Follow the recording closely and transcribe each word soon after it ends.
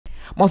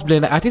Most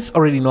Blender artists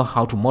already know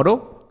how to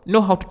model,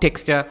 know how to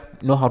texture,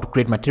 know how to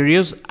create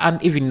materials,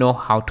 and even know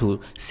how to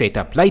set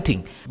up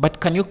lighting. But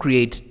can you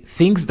create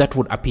things that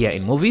would appear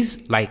in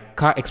movies, like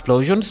car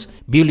explosions,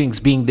 buildings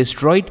being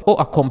destroyed, or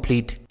a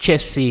complete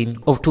chase scene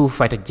of two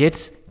fighter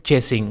jets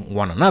chasing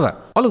one another?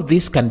 All of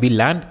this can be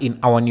learned in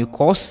our new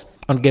course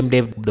on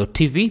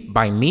GameDev.tv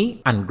by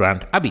me and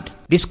Grant Abbott.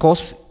 This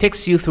course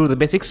takes you through the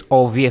basics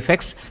of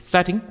VFX,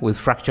 starting with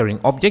fracturing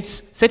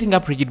objects, setting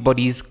up rigid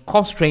bodies,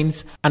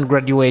 constraints, and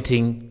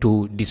graduating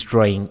to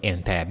destroying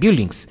entire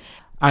buildings,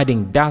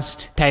 adding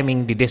dust,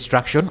 timing the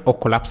destruction or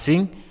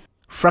collapsing,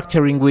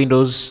 fracturing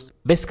windows,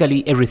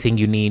 basically everything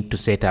you need to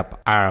set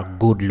up a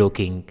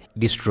good-looking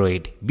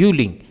destroyed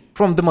building,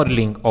 from the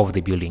modeling of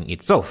the building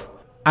itself.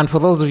 And for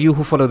those of you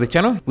who follow the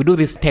channel, we do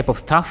this type of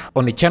stuff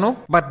on the channel,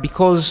 but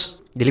because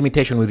the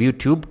limitation with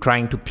YouTube,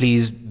 trying to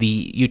please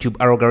the YouTube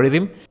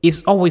algorithm,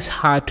 is always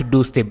hard to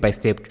do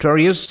step-by-step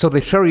tutorials. So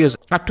the tutorials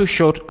are too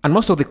short, and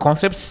most of the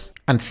concepts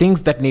and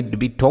things that need to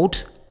be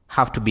taught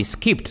have to be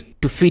skipped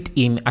to fit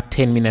in a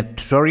 10-minute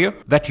tutorial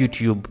that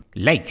YouTube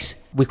likes.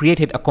 We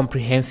created a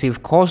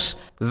comprehensive course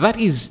that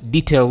is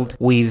detailed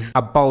with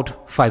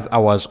about 5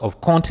 hours of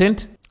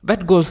content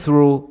that goes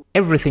through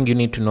everything you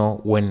need to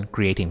know when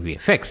creating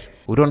VFX.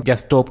 We don't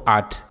just stop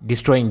at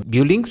destroying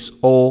buildings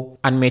or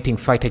animating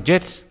fighter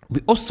jets.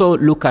 We also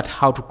look at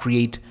how to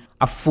create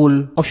a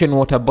full ocean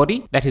water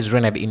body that is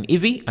rendered in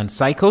Eevee and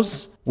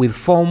Cycles with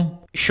foam,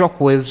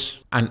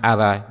 shockwaves, and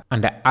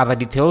other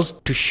details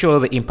to show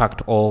the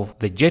impact of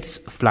the jets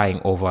flying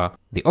over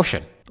the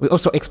ocean. We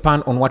also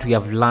expand on what we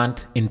have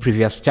learned in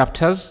previous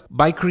chapters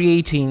by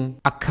creating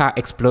a car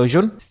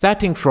explosion,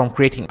 starting from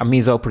creating a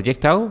missile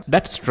projectile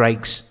that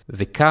strikes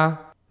the car,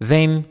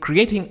 then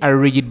creating a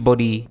rigid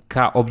body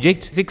car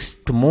object seeks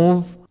to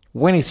move.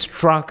 When it's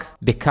struck,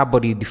 the car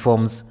body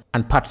deforms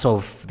and parts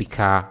of the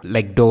car,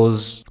 like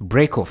doors,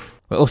 break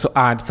off. We also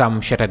add some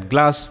shattered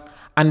glass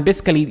and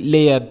basically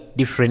layer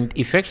different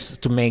effects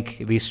to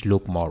make this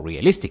look more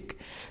realistic.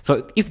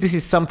 So if this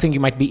is something you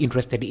might be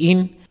interested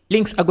in,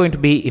 links are going to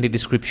be in the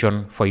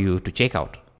description for you to check out.